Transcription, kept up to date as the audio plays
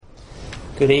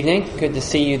Good evening. Good to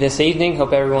see you this evening.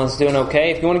 Hope everyone's doing okay.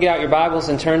 If you want to get out your Bibles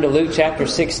and turn to Luke chapter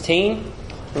 16.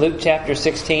 Luke chapter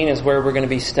 16 is where we're going to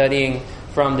be studying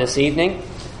from this evening.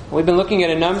 We've been looking at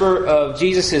a number of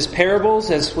Jesus' parables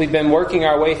as we've been working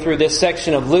our way through this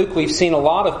section of Luke. We've seen a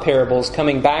lot of parables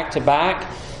coming back to back,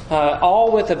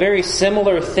 all with a very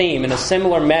similar theme and a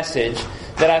similar message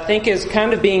that I think is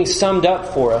kind of being summed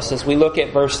up for us as we look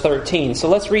at verse 13. So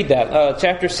let's read that.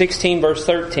 Chapter 16, verse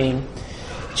 13.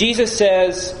 Jesus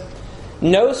says,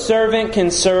 "No servant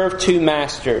can serve two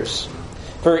masters,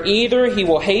 for either he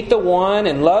will hate the one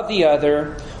and love the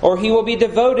other, or he will be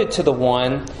devoted to the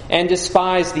one and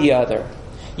despise the other.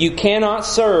 You cannot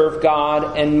serve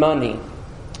God and money."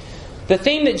 The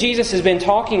theme that Jesus has been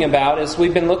talking about as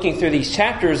we've been looking through these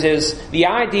chapters is the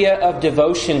idea of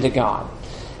devotion to God.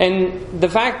 And the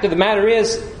fact of the matter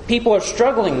is, people are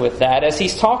struggling with that as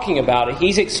he's talking about it.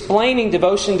 He's explaining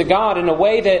devotion to God in a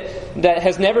way that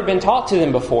has never been taught to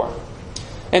them before.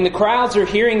 And the crowds are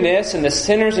hearing this, and the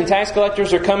sinners and tax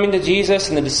collectors are coming to Jesus,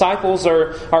 and the disciples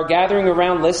are gathering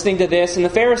around listening to this, and the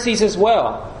Pharisees as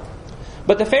well.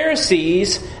 But the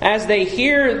Pharisees, as they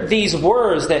hear these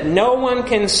words that no one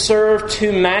can serve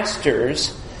two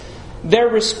masters, their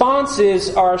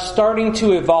responses are starting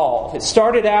to evolve. It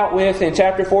started out with, in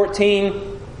chapter 14,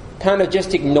 kind of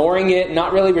just ignoring it,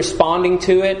 not really responding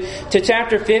to it, to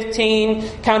chapter 15,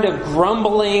 kind of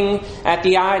grumbling at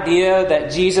the idea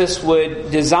that Jesus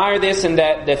would desire this and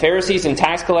that the Pharisees and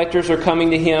tax collectors are coming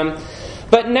to Him.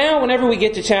 But now, whenever we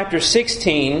get to chapter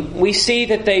 16, we see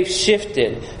that they've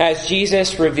shifted as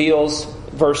Jesus reveals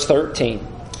verse 13.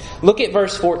 Look at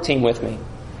verse 14 with me.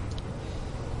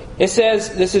 It says,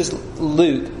 this is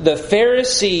Luke, "The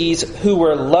Pharisees who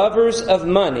were lovers of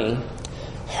money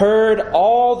heard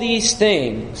all these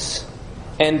things,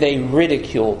 and they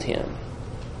ridiculed Him."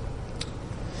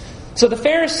 So the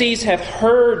Pharisees have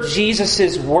heard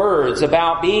Jesus' words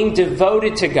about being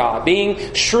devoted to God, being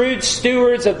shrewd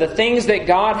stewards of the things that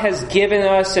God has given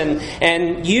us,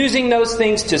 and using those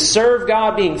things to serve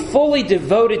God, being fully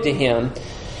devoted to Him.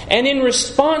 And in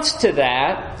response to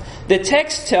that, the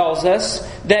text tells us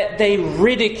that they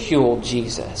ridiculed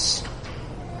Jesus.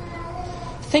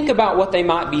 Think about what they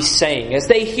might be saying. As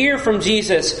they hear from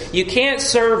Jesus, you can't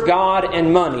serve God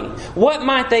and money. What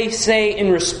might they say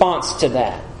in response to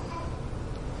that?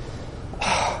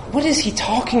 What is he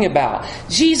talking about?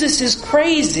 Jesus is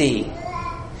crazy.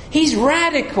 He's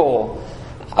radical.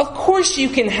 Of course you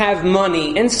can have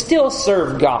money and still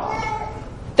serve God.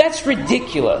 That's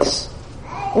ridiculous.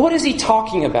 What is he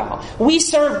talking about? We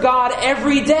serve God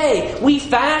every day. We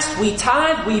fast, we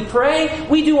tithe, we pray.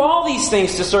 We do all these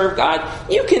things to serve God.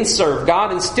 You can serve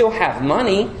God and still have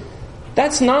money.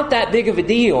 That's not that big of a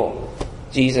deal,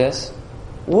 Jesus.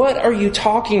 What are you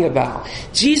talking about?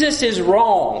 Jesus is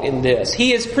wrong in this.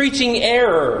 He is preaching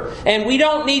error, and we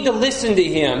don't need to listen to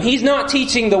Him. He's not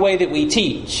teaching the way that we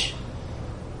teach.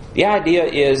 The idea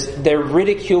is they're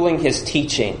ridiculing His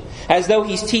teaching, as though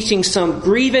He's teaching some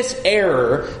grievous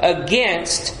error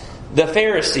against the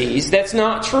Pharisees that's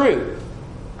not true.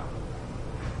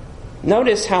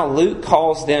 Notice how Luke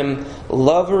calls them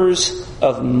lovers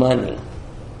of money.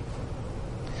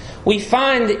 We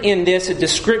find in this a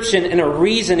description and a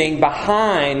reasoning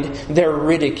behind their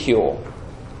ridicule.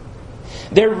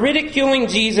 They're ridiculing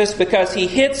Jesus because He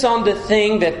hits on the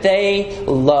thing that they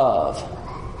love.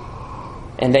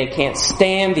 And they can't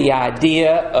stand the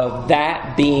idea of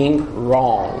that being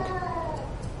wrong.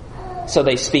 So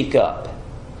they speak up.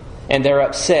 And they're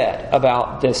upset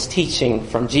about this teaching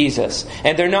from Jesus.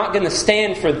 And they're not going to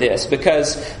stand for this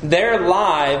because their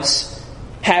lives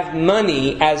have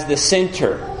money as the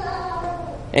center.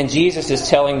 And Jesus is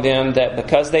telling them that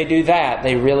because they do that,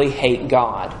 they really hate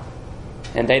God.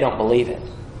 And they don't believe it.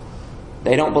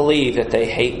 They don't believe that they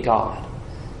hate God.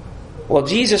 Well,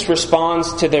 Jesus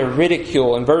responds to their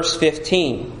ridicule in verse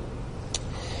 15.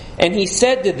 "And He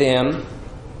said to them,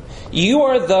 'You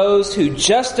are those who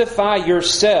justify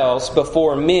yourselves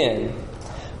before men,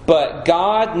 but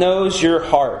God knows your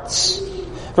hearts.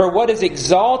 For what is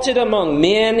exalted among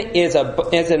men is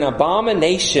an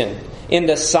abomination in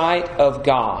the sight of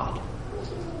God.'"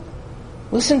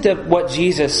 Listen to what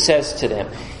Jesus says to them.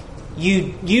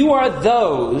 You are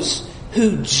those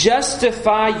who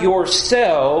justify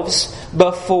yourselves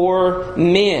before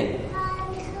men.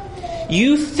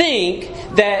 You think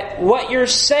that what you're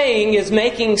saying is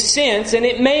making sense, and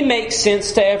it may make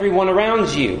sense to everyone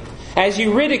around you. As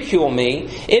you ridicule me,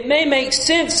 it may make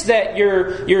sense that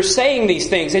you're saying these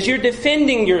things. As you're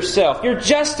defending yourself, you're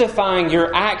justifying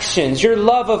your actions. Your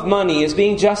love of money is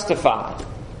being justified.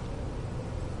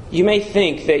 You may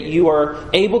think that you are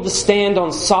able to stand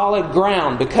on solid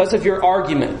ground because of your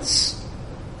arguments.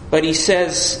 But he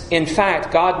says, in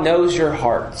fact, God knows your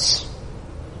hearts.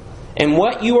 And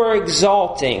what you are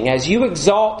exalting, as you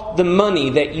exalt the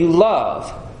money that you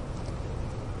love,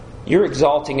 you're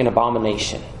exalting an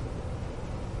abomination.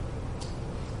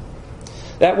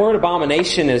 That word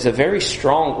abomination is a very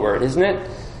strong word, isn't it?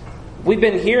 We've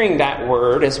been hearing that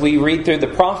word as we read through the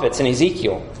prophets in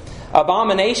Ezekiel.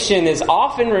 Abomination is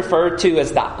often referred to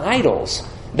as the idols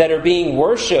that are being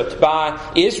worshipped by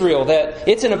Israel, that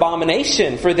it's an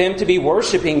abomination for them to be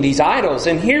worshiping these idols.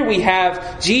 And here we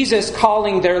have Jesus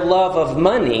calling their love of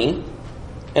money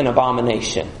an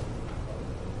abomination.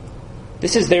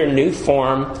 This is their new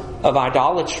form of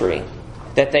idolatry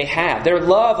that they have. Their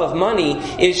love of money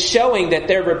is showing that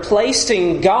they're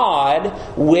replacing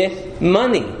God with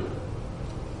money.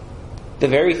 The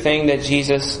very thing that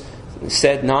Jesus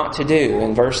said not to do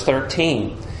in verse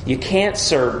 13. You can't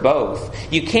serve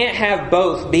both. You can't have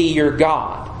both be your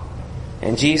God.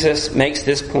 And Jesus makes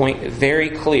this point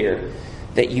very clear,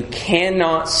 that you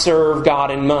cannot serve God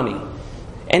and money.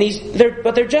 And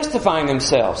but they're justifying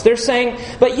themselves. They're saying,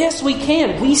 but yes, we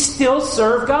can. We still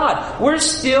serve God. We're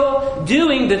still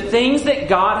doing the things that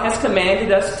God has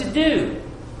commanded us to do.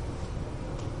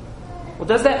 Well,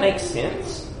 does that make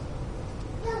sense?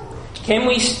 Can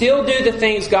we still do the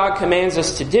things God commands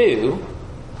us to do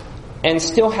and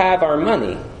still have our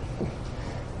money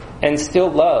and still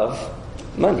love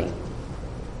money?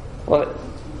 Well,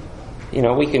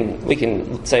 we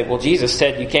can say, well, Jesus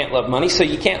said you can't love money, so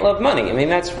you can't love money. I mean,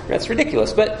 that's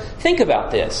ridiculous. But think about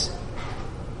this.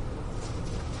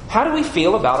 How do we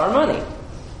feel about our money?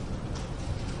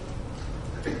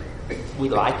 We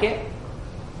like it.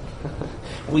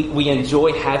 We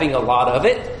enjoy having a lot of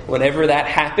it. Whenever that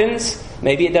happens,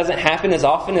 maybe it doesn't happen as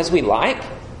often as we like.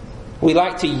 We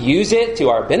like to use it to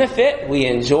our benefit. We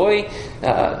enjoy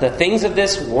the things of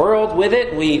this world with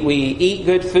it. We eat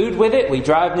good food with it. We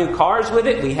drive new cars with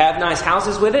it. We have nice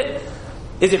houses with it.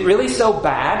 Is it really so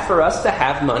bad for us to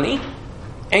have money?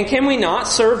 And can we not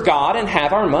serve God and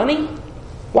have our money?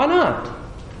 Why not?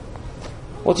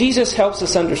 Well, Jesus helps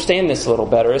us understand this a little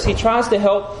better as he tries to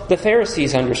help the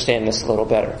Pharisees understand this a little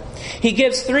better. He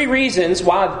gives 3 reasons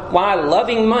why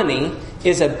loving money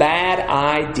is a bad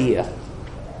idea.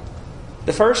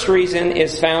 The first reason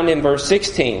is found in verse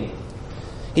 16.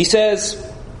 He says,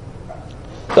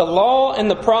 "The law and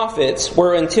the prophets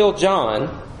were until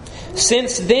John.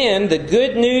 Since then, the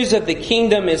good news of the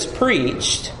kingdom is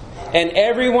preached, and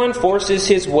everyone forces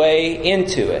his way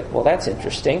into it." Well, that's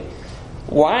interesting.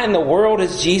 Why in the world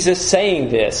is Jesus saying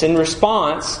this in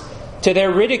response to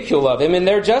their ridicule of him and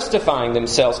their justifying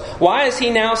themselves? Why is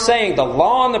he now saying the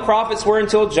law and the prophets were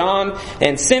until John,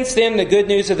 and since then the good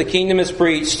news of the kingdom is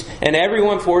preached, and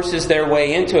everyone forces their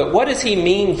way into it? What does he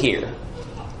mean here?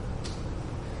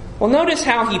 Well, notice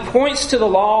how he points to the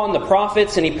law and the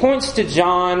prophets, and he points to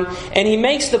John, and he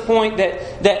makes the point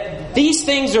that these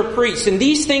things are preached and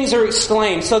these things are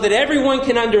exclaimed so that everyone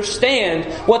can understand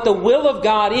what the will of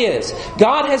God is.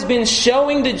 God has been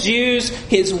showing the Jews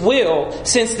His will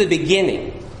since the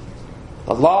beginning.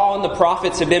 The law and the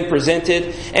prophets have been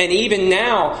presented, and even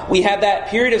now we have that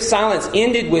period of silence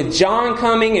ended with John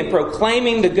coming and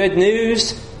proclaiming the good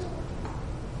news.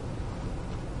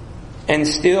 And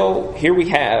still, here we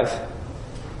have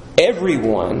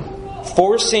everyone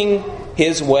forcing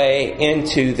his way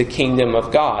into the kingdom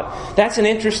of God. That's an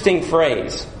interesting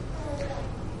phrase.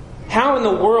 How in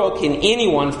the world can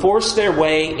anyone force their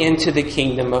way into the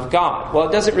kingdom of God? Well,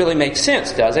 it doesn't really make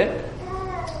sense, does it?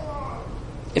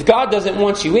 If God doesn't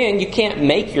want you in, you can't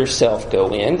make yourself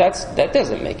go in. That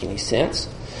doesn't make any sense.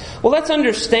 Well, let's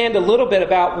understand a little bit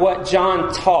about what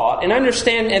John taught and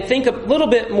understand and think a little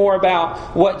bit more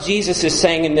about what Jesus is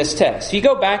saying in this text. If you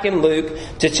go back in Luke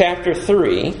to chapter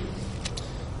 3,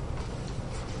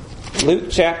 Luke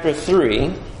chapter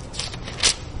 3,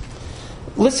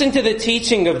 listen to the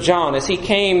teaching of John as he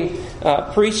came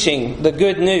preaching the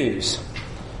good news.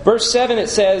 Verse 7, it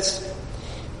says,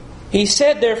 "He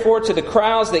said therefore to the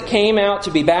crowds that came out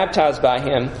to be baptized by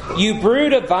him, 'You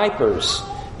brood of vipers,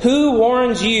 who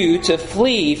warns you to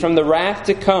flee from the wrath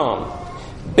to come?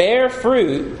 Bear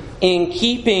fruit in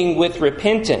keeping with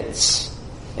repentance.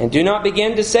 And do not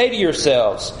begin to say to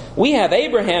yourselves, we have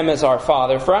Abraham as our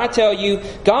father. For I tell you,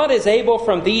 God is able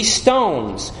from these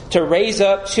stones to raise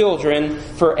up children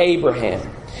for Abraham.'"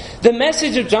 The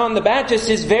message of John the Baptist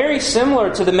is very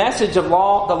similar to the message of the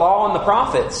law and the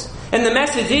prophets. And the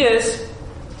message is,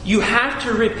 you have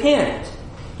to repent.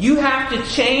 You have to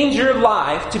change your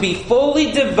life to be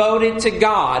fully devoted to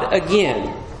God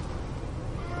again.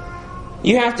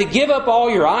 You have to give up all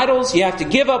your idols. You have to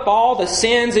give up all the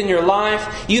sins in your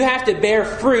life. You have to bear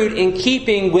fruit in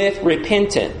keeping with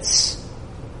repentance.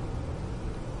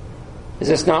 Is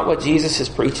this not what Jesus is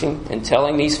preaching and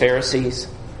telling these Pharisees?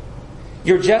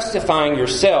 You're justifying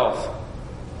yourself.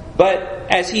 But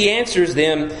as he answers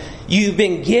them, you've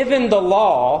been given the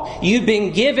law, you've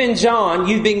been given John,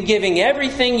 you've been given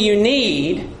everything you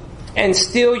need, and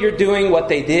still you're doing what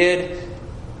they did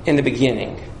in the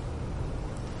beginning.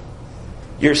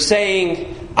 You're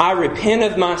saying, I repent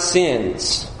of my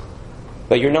sins,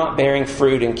 but you're not bearing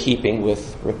fruit in keeping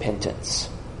with repentance.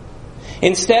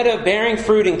 Instead of bearing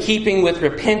fruit in keeping with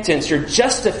repentance, you're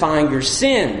justifying your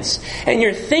sins. And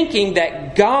you're thinking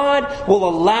that God will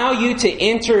allow you to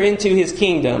enter into His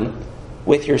kingdom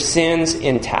with your sins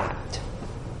intact.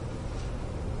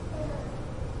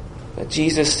 But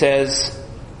Jesus says,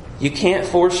 you can't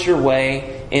force your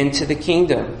way into the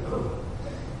kingdom.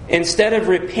 Instead of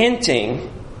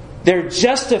repenting, they're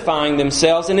justifying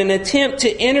themselves in an attempt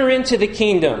to enter into the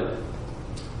kingdom.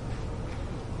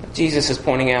 Jesus is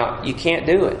pointing out, you can't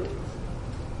do it.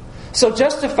 So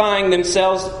justifying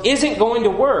themselves isn't going to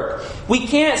work. We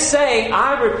can't say,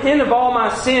 I repent of all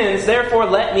my sins, therefore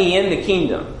let me in the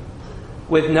kingdom.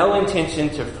 With no intention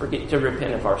to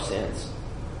repent of our sins.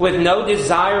 With no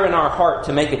desire in our heart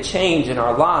to make a change in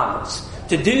our lives.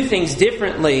 To do things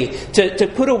differently. To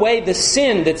put away the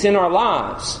sin that's in our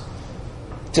lives.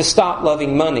 To stop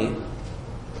loving money.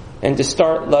 And to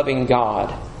start loving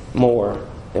God more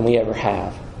than we ever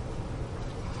have.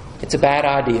 It's a bad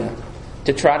idea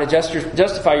to try to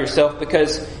justify yourself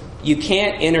because you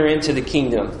can't enter into the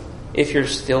kingdom if you're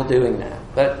still doing that.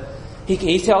 But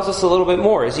he tells us a little bit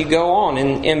more as you go on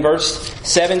in verse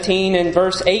 17 and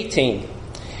verse 18.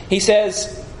 He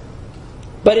says,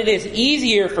 but it is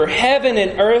easier for heaven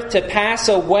and earth to pass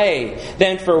away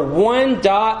than for one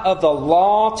dot of the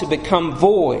law to become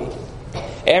void.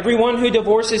 Everyone who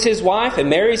divorces his wife and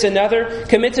marries another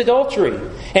commits adultery.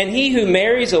 And he who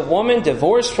marries a woman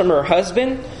divorced from her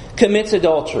husband commits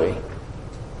adultery.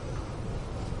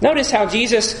 Notice how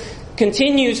Jesus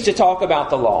continues to talk about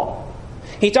the law.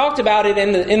 He talked about it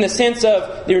in the sense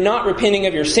of you're not repenting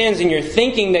of your sins and you're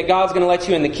thinking that God's going to let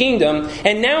you in the kingdom.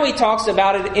 And now he talks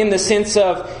about it in the sense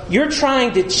of you're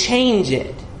trying to change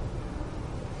it.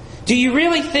 Do you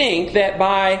really think that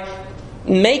by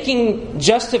making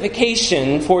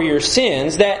justification for your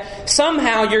sins, that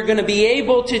somehow you're going to be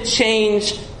able to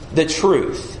change the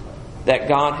truth that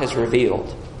God has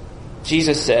revealed?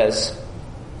 Jesus says,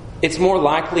 it's more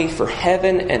likely for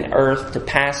heaven and earth to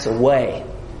pass away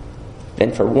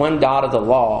than for one dot of the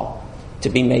law to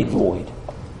be made void.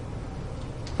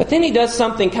 But then he does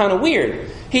something kind of weird.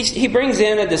 He brings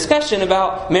in a discussion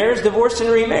about marriage, divorce,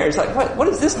 and remarriage. Like, what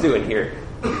is this doing here?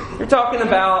 You're talking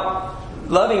about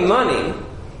loving money.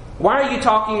 Why are you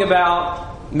talking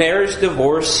about marriage,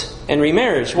 divorce, and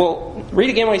remarriage? Well, read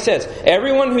again what he says.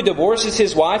 Everyone who divorces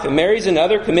his wife and marries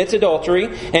another commits adultery,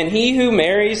 and he who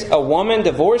marries a woman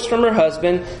divorced from her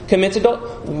husband commits adultery.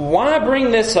 Why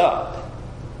bring this up?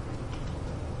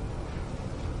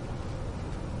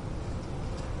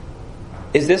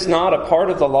 Is this not a part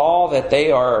of the law that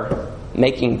they are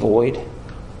making void?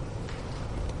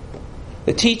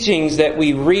 The teachings that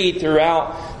we read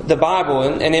throughout the Bible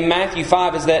and in Matthew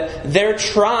 5 is that they're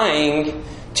trying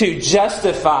to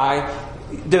justify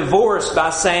divorce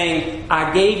by saying,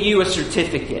 I gave you a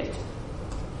certificate.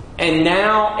 And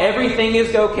now everything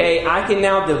is okay. I can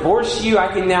now divorce you. I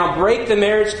can now break the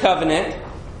marriage covenant.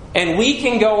 And we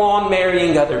can go on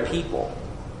marrying other people.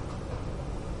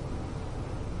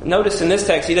 Notice in this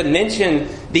text, he doesn't mention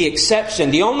the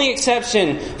exception. The only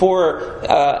exception for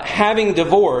having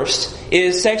divorce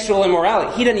is sexual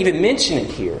immorality. He doesn't even mention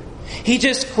it here. He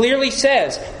just clearly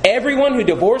says, everyone who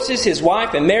divorces his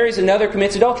wife and marries another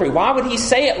commits adultery. Why would he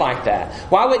say it like that?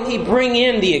 Why wouldn't he bring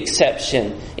in the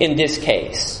exception in this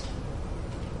case?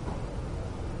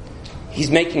 He's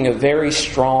making a very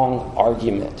strong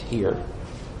argument here.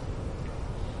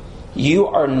 You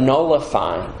are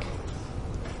nullifying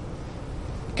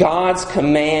God's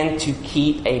command to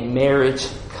keep a marriage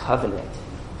covenant.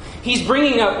 He's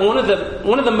bringing up one of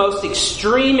the most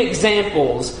extreme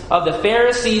examples of the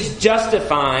Pharisees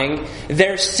justifying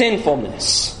their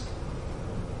sinfulness.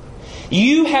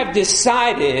 You have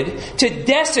decided to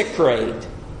desecrate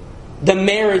the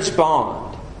marriage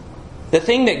bond, the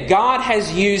thing that God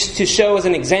has used to show as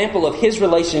an example of His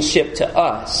relationship to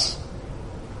us.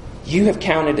 You have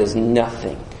counted as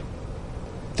nothing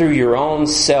through your own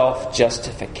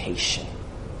self-justification.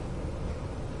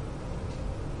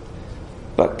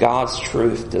 But God's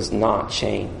truth does not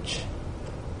change.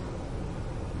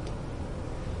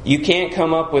 You can't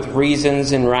come up with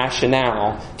reasons and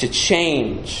rationale to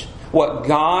change what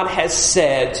God has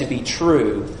said to be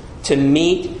true to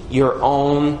meet your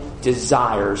own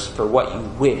desires for what you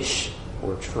wish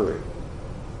were true.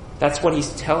 That's what he's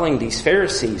telling these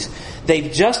Pharisees.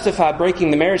 They've justified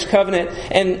breaking the marriage covenant,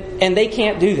 and they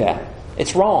can't do that.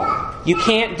 It's wrong. You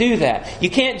can't do that. You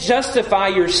can't justify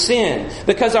your sin,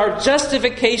 because our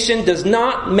justification does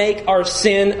not make our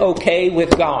sin okay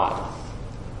with God.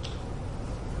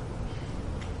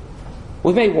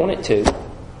 We may want it to.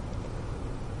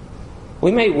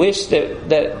 We may wish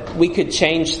that we could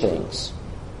change things.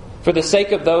 For the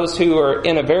sake of those who are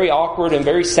in a very awkward and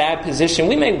very sad position,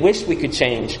 we may wish we could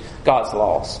change God's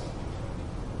laws.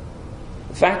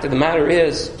 The fact of the matter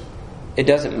is, it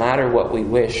doesn't matter what we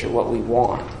wish or what we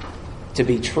want to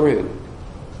be true.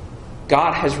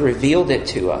 God has revealed it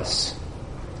to us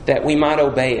that we might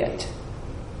obey it.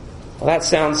 Well, that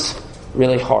sounds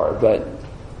really hard, but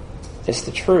it's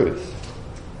the truth.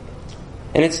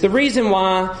 And it's the reason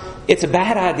why it's a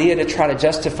bad idea to try to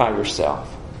justify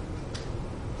yourself.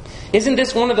 Isn't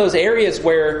this one of those areas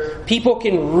where people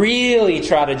can really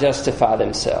try to justify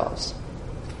themselves?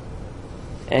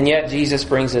 And yet Jesus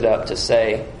brings it up to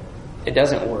say it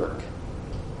doesn't work.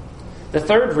 The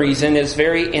third reason is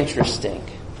very interesting.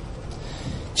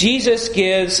 Jesus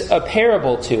gives a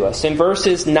parable to us in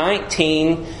verses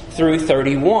 19 through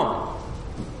 31.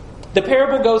 The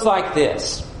parable goes like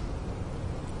this.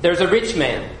 There's a rich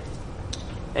man,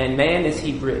 and man is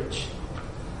he rich.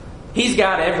 He's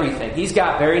got everything. He's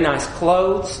got very nice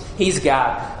clothes. He's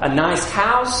got a nice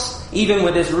house, even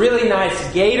with this really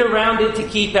nice gate around it to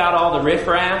keep out all the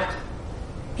riffraff.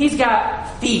 He's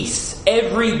got feasts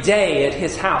every day at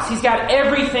his house. He's got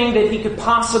everything that he could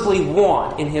possibly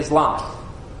want in his life.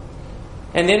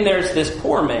 And then there's this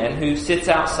poor man who sits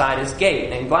outside his gate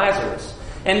named Lazarus.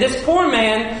 And this poor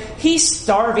man, he's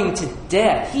starving to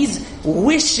death. He's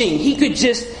wishing he could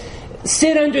just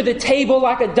sit under the table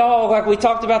like a dog, like we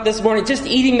talked about this morning, just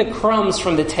eating the crumbs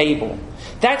from the table.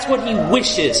 That's what he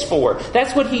wishes for.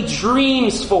 That's what he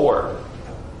dreams for.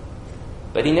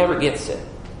 But he never gets it.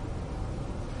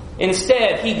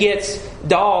 Instead, he gets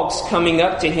dogs coming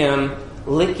up to him,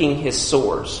 licking his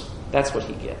sores. That's what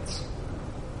he gets.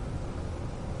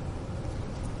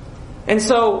 And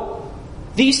so,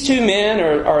 these two men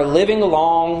are living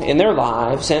along in their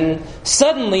lives, and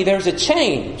suddenly there's a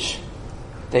change.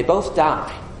 They both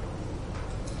die.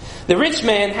 The rich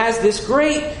man has this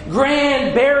great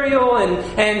grand burial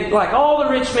and like all the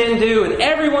rich men do, and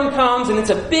everyone comes and it's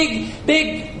a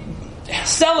big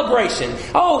celebration.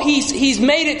 Oh, he's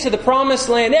made it to the promised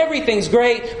land. Everything's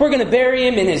great. We're going to bury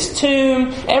him in his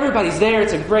tomb. Everybody's there.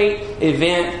 It's a great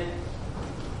event.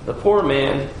 The poor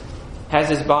man has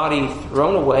his body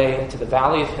thrown away into the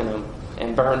valley of Hinnom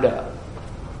and burned up.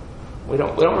 We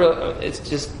don't really, it's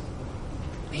just,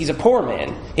 he's a poor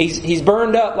man. He's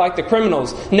burned up like the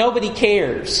criminals. Nobody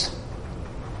cares.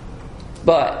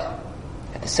 But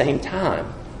at the same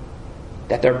time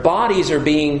that their bodies are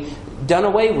being done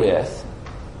away with,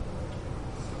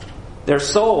 their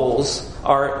souls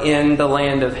are in the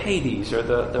land of Hades, or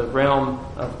the realm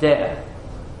of death.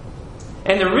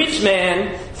 And the rich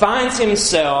man finds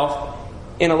himself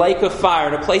in a lake of fire,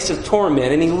 in a place of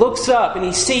torment, and he looks up and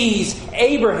he sees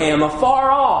Abraham afar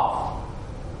off.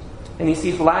 And he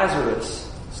sees Lazarus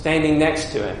standing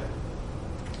next to him.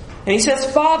 And he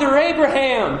says, "Father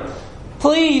Abraham,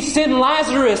 please send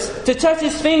Lazarus to touch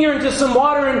his finger into some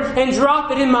water and drop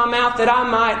it in my mouth that I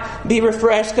might be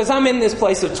refreshed, because I'm in this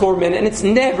place of torment and it's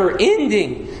never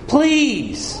ending.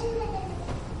 Please."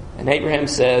 And Abraham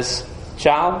says,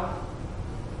 "Child,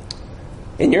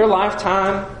 in your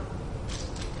lifetime,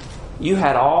 you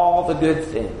had all the good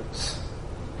things.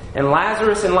 And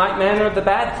Lazarus in like manner the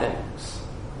bad things.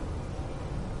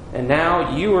 And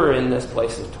now you are in this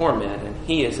place of torment, and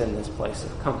he is in this place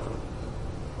of comfort.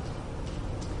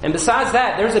 And besides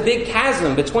that, there's a big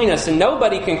chasm between us, and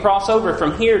nobody can cross over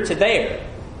from here to there.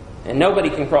 And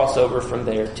nobody can cross over from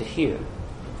there to here."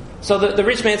 So the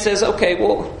rich man says, "Okay,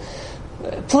 well,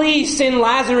 please send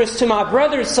Lazarus to my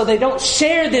brothers so they don't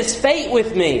share this fate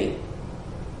with me.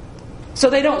 So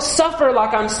they don't suffer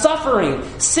like I'm suffering.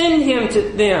 Send him to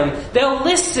them. They'll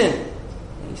listen."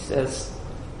 And he says,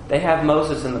 "They have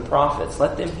Moses and the prophets.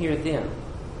 Let them hear them."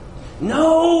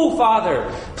 "No,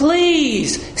 Father,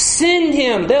 please send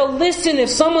him. They'll listen. If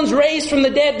someone's raised from the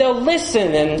dead, they'll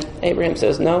listen." And Abraham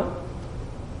says, "No.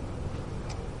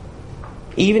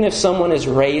 Even if someone is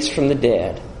raised from the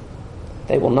dead,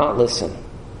 they will not listen.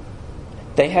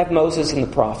 They have Moses and the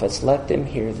prophets. Let them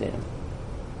hear them."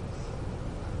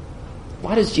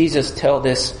 Why does Jesus tell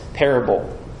this parable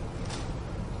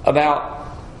about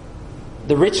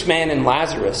the rich man and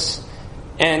Lazarus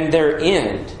and their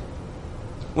end?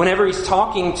 Whenever he's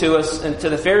talking to us and to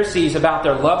the Pharisees about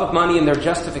their love of money and their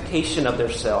justification of their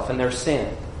self and their sin.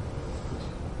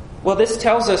 Well, this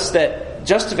tells us that that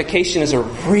justification is a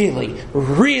really,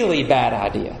 really bad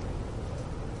idea.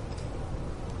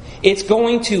 It's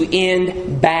going to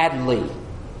end badly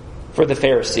for the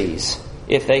Pharisees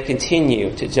if they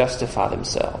continue to justify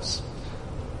themselves.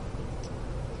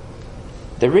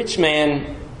 The rich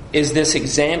man is this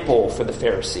example for the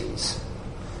Pharisees.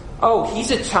 Oh, he's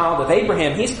a child of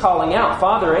Abraham. He's calling out,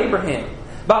 Father Abraham.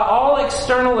 By all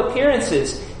external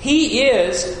appearances, he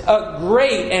is a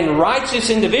great and righteous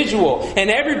individual.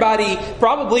 And everybody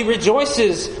probably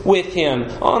rejoices with him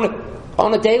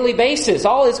on a daily basis.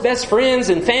 All his best friends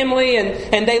and family,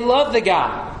 and they love the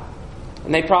guy.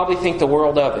 And they probably think the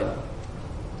world of him.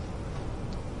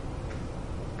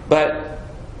 But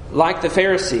like the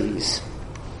Pharisees,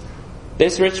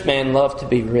 this rich man loved to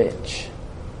be rich.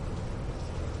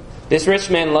 This rich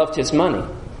man loved his money.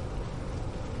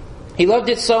 He loved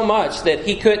it so much that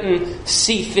he couldn't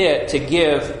see fit to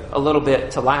give a little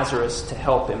bit to Lazarus to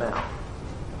help him out.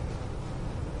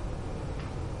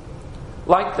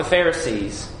 Like the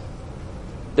Pharisees,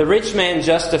 the rich man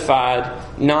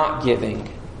justified not giving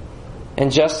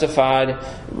and justified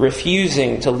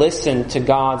refusing to listen to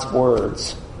God's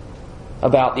words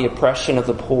about the oppression of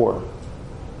the poor.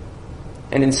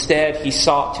 And instead, he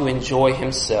sought to enjoy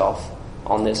himself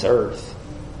on this earth.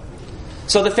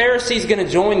 So the Pharisee is going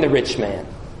to join the rich man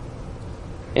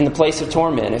in the place of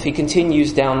torment if he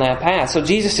continues down that path. So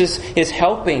Jesus is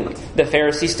helping the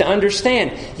Pharisees to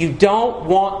understand, you don't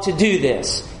want to do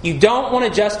this. You don't want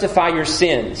to justify your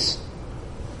sins.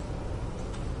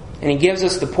 And he gives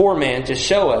us the poor man to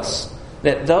show us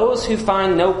that those who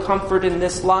find no comfort in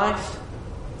this life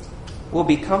will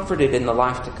be comforted in the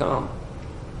life to come.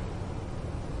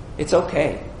 It's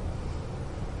okay.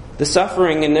 The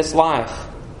suffering in this life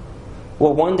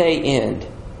will one day end,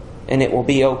 and it will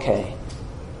be okay.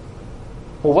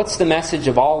 Well, what's the message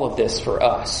of all of this for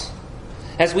us?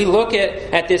 As we look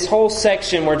at this whole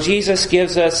section where Jesus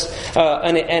gives us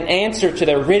an answer to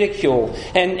their ridicule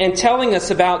and telling us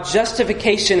about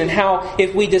justification and how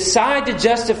if we decide to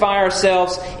justify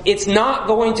ourselves, it's not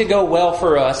going to go well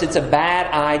for us. It's a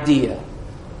bad idea.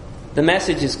 The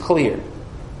message is clear.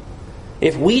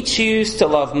 If we choose to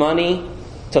love money,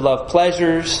 to love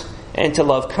pleasures, and to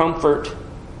love comfort,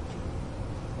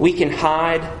 we can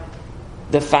hide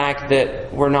the fact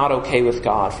that we're not okay with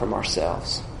God from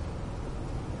ourselves.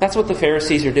 That's what the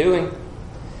Pharisees are doing.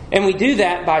 And we do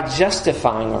that by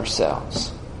justifying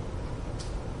ourselves.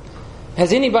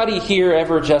 Has anybody here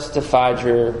ever justified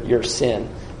your sin?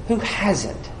 Who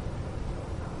hasn't?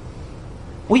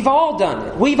 We've all done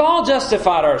it. We've all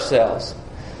justified ourselves.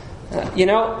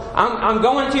 I'm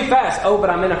going too fast. Oh, but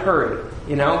I'm in a hurry.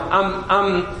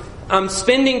 I'm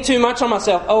spending too much on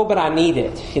myself. Oh, but I need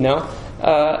it.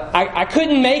 I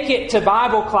couldn't make it to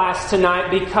Bible class tonight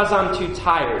because I'm too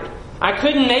tired. I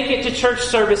couldn't make it to church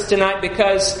service tonight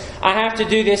because I have to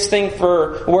do this thing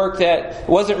for work that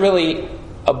wasn't really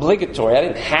obligatory. I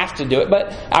didn't have to do it,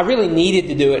 but I really needed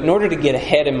to do it in order to get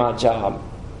ahead in my job.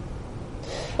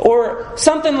 Or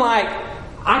something like,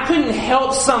 I couldn't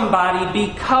help somebody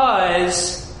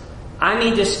because I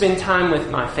need to spend time with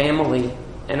my family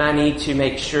and I need to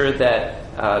make sure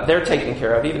that they're taken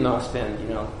care of, even though I spend,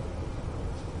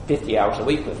 50 hours a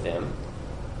week with them.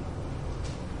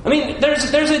 I mean,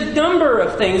 there's a number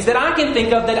of things that I can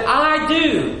think of that I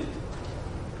do.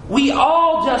 We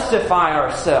all justify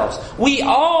ourselves. We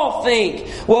all think,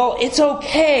 well, it's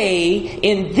okay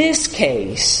in this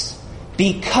case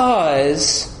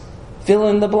because fill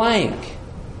in the blank.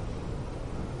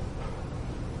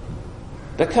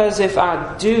 Because if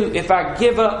I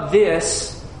give up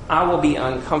this, I will be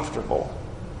uncomfortable.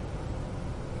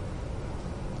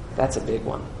 That's a big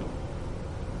one.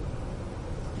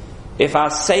 If I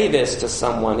say this to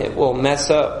someone, it will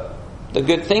mess up the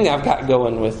good thing I've got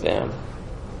going with them.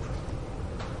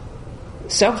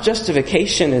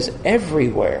 Self-justification is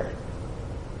everywhere.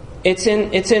 It's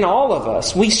in all of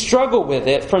us. We struggle with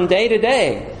it from day to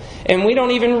day, and we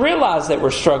don't even realize that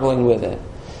we're struggling with it.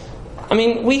 I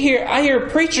mean, I hear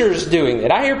preachers doing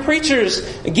it. I hear preachers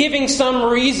giving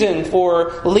some reason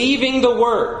for leaving the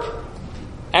work,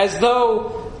 as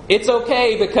though it's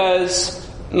okay because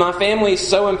my family is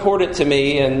so important to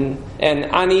me, and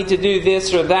I need to do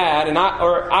this or that, and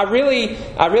I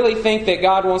really think that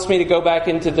God wants me to go back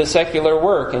into the secular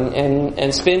work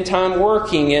and spend time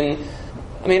working. And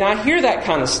I mean, I hear that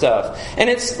kind of stuff, and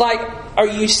it's like, are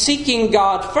you seeking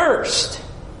God first?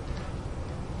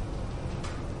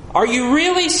 Are you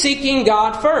really seeking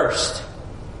God first?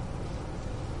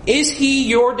 Is He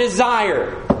your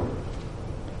desire?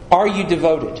 Are you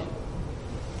devoted?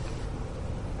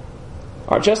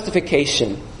 Our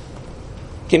justification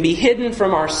can be hidden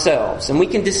from ourselves, and we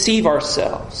can deceive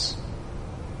ourselves.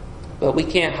 but we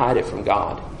can't hide it from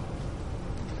God.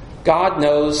 God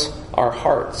knows our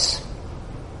hearts.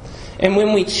 And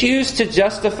when we choose to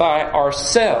justify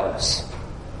ourselves,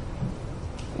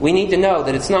 we need to know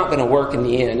that it's not going to work in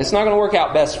the end. It's not going to work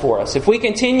out best for us. If we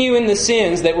continue in the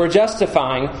sins that we're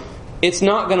justifying, it's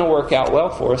not going to work out well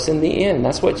for us in the end.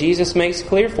 That's what Jesus makes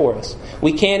clear for us.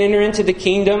 We can't enter into the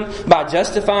kingdom by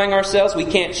justifying ourselves. We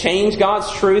can't change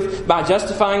God's truth by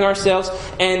justifying ourselves.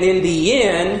 And in the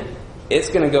end, it's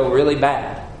going to go really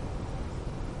bad.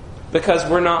 Because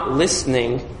we're not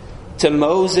listening to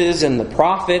Moses and the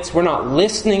prophets. We're not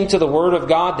listening to the Word of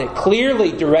God that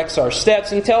clearly directs our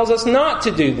steps and tells us not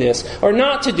to do this, or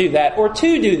not to do that, or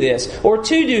to do this, or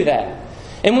to do that.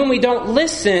 And when we don't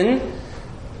listen,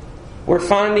 we're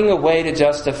finding a way to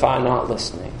justify not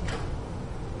listening.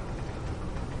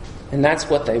 And that's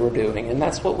what they were doing, and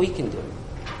that's what we can do.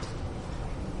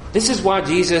 This is why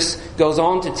Jesus goes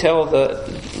on to tell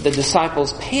the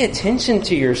disciples, pay attention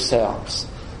to yourselves.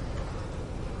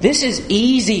 This is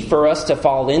easy for us to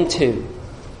fall into.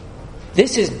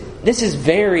 This is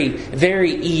very,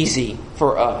 very easy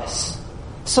for us.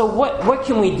 So what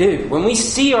can we do when we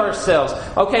see ourselves?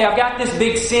 Okay, I've got this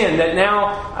big sin that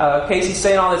now Casey's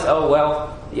saying all this. Oh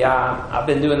well, yeah, I've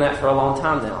been doing that for a long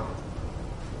time now.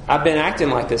 I've been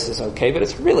acting like this is okay, but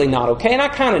it's really not okay. And I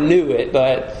kind of knew it,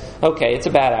 but okay, it's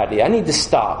a bad idea. I need to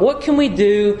stop. What can we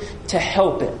do to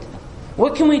help it?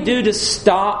 What can we do to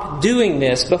stop doing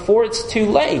this before it's too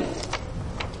late?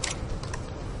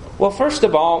 Well, first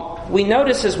of all, we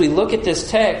notice as we look at this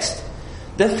text,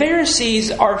 the Pharisees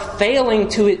are failing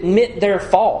to admit their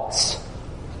faults.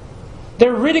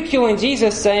 They're ridiculing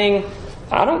Jesus, saying,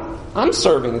 I'm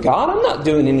serving God. I'm not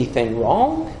doing anything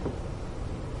wrong.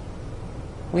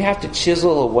 We have to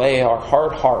chisel away our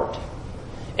hard heart.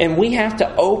 And we have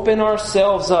to open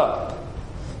ourselves up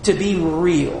to be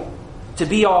real, to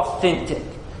be authentic,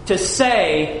 to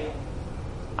say,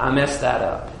 I messed that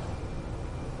up.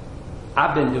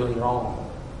 I've been doing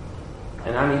wrong.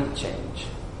 And I need to change.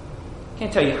 I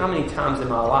can't tell you how many times in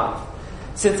my life,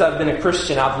 since I've been a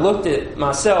Christian, I've looked at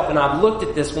myself and I've looked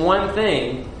at this one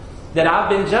thing that I've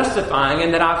been justifying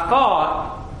and that I've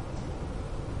thought,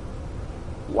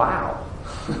 wow,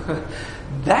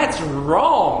 that's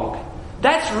wrong.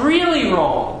 That's really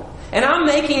wrong. And I'm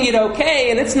making it okay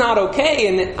and it's not okay,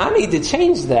 and I need to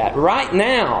change that right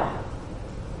now.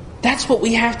 That's what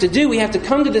we have to do. We have to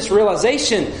come to this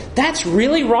realization, that's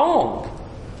really wrong.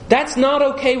 That's not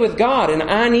okay with God, and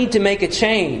I need to make a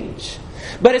change.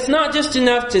 But it's not just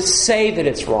enough to say that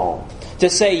it's wrong. To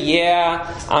say,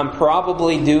 yeah, I'm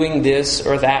probably doing this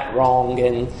or that wrong,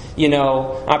 and,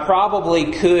 I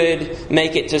probably could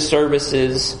make it to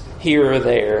services here or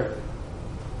there.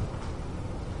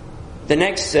 The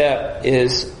next step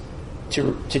is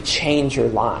to change your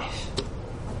life.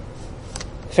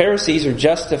 Pharisees are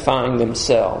justifying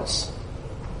themselves.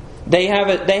 They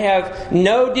have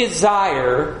no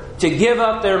desire to give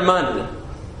up their money.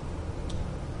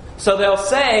 So they'll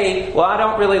say, well, I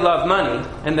don't really love money.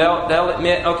 And they'll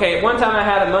admit, okay, at one time I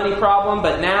had a money problem,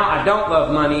 but now I don't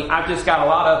love money. I've just got a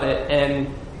lot of it, and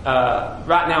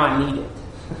right now I need it.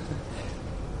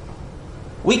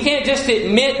 We can't just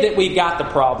admit that we've got the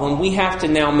problem. We have to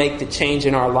now make the change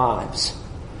in our lives.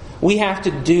 We have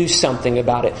to do something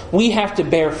about it. We have to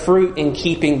bear fruit in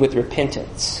keeping with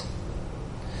repentance.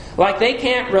 Like they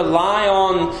can't rely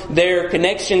on their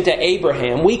connection to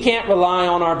Abraham. We can't rely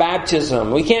on our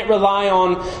baptism. We can't rely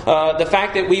on the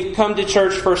fact that we've come to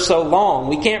church for so long.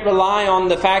 We can't rely on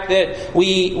the fact that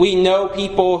we know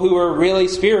people who are really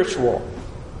spiritual.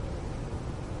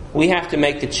 We have to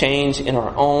make the change in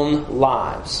our own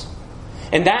lives.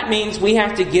 And that means we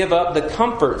have to give up the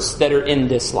comforts that are in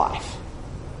this life.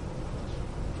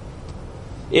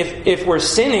 If we're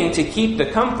sinning to keep the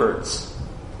comforts,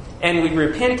 and we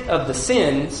repent of the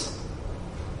sins,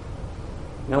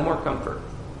 no more comfort.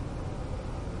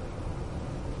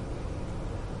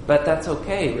 But that's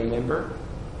okay, remember?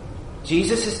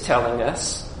 Jesus is telling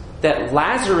us that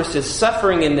Lazarus is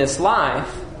suffering in this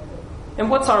life,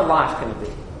 and what's our life going to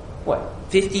be? What,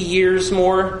 50 years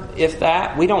more, if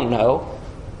that? We don't know.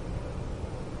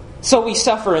 So we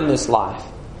suffer in this life.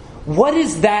 What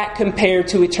is that compared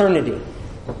to eternity?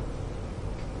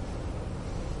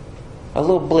 A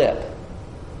little blip.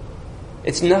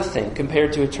 It's nothing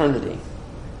compared to eternity.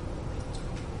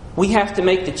 We have to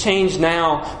make the change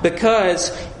now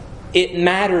because it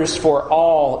matters for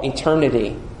all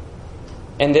eternity.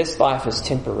 And this life is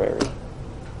temporary.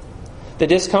 The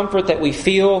discomfort that we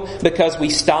feel because we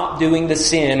stop doing the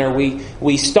sin or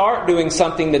we start doing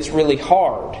something that's really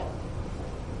hard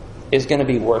is going to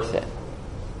be worth it.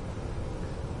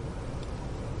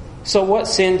 So what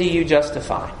sin do you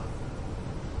justify?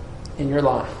 in your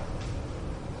life?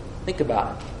 Think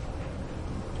about it.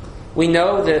 We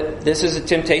know that this is a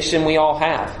temptation we all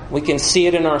have. We can see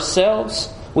it in ourselves.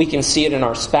 We can see it in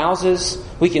our spouses.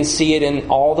 We can see it in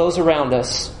all those around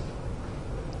us.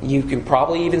 You can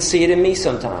probably even see it in me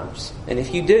sometimes. And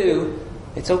if you do,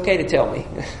 it's okay to tell me.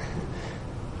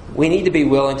 We need to be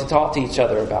willing to talk to each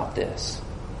other about this.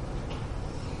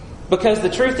 Because the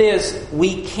truth is,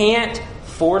 we can't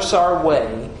force our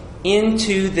way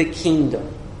into the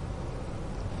kingdom.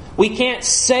 We can't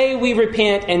say we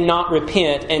repent and not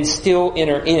repent and still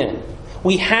enter in.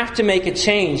 We have to make a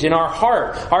change in our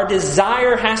heart. Our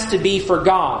desire has to be for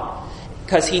God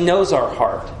because He knows our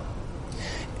heart.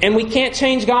 And we can't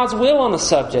change God's will on the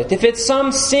subject. If it's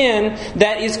some sin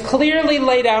that is clearly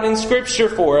laid out in Scripture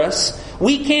for us,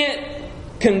 we can't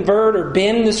convert or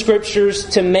bend the Scriptures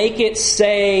to make it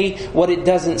say what it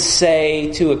doesn't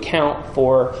say to account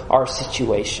for our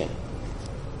situation.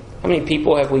 How many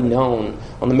people have we known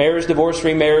on the marriage, divorce,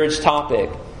 remarriage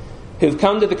topic who've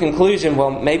come to the conclusion,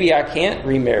 well, maybe I can't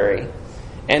remarry.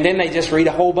 And then they just read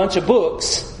a whole bunch of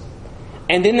books.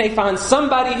 And then they find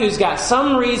somebody who's got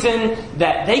some reason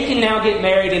that they can now get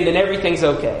married and then everything's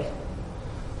okay.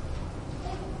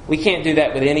 We can't do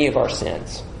that with any of our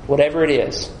sins, whatever it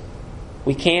is.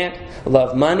 We can't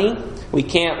love money. We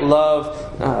can't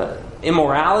love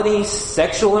immorality,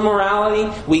 sexual immorality.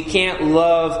 We can't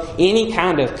love any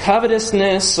kind of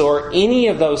covetousness or any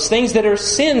of those things that are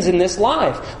sins in this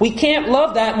life. We can't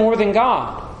love that more than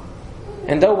God.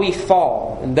 And though we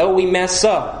fall, and though we mess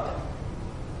up,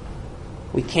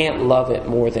 we can't love it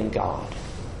more than God.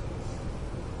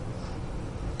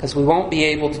 Because we won't be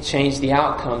able to change the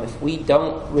outcome if we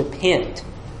don't repent.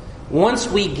 Once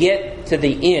we get to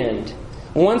the end,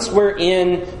 once we're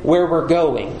in where we're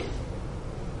going,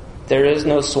 there is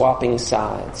no swapping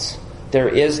sides. There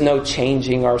is no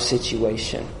changing our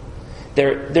situation.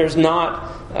 There's not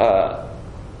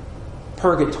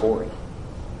purgatory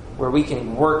where we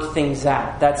can work things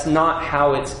out. That's not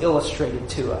how it's illustrated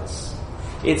to us.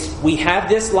 We have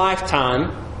this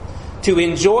lifetime to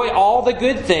enjoy all the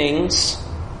good things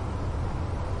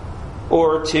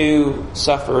or to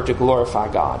suffer to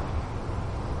glorify God.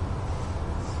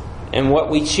 And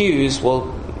what we choose will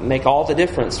make all the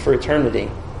difference for eternity.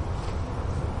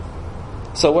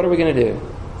 So what are we going to do?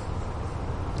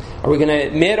 Are we going to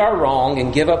admit our wrong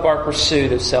and give up our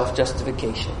pursuit of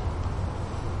self-justification?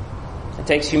 It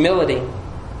takes humility.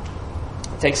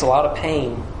 It takes a lot of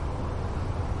pain.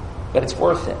 But it's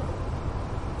worth it.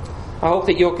 I hope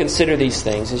that you'll consider these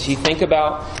things as you think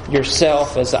about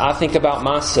yourself, as I think about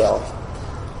myself,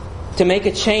 to make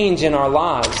a change in our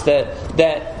lives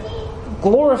that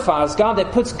glorifies God,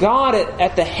 that puts God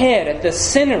at the head, at the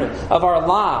center of our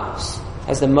lives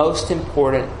as the most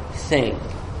important thing,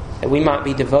 that we might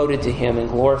be devoted to Him and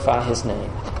glorify His name.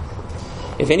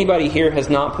 If anybody here has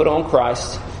not put on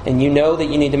Christ, and you know that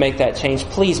you need to make that change,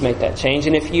 please make that change.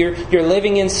 And if you're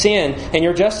living in sin and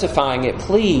you're justifying it,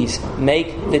 please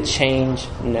make the change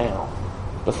now,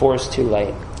 before it's too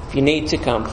late. If you need to come,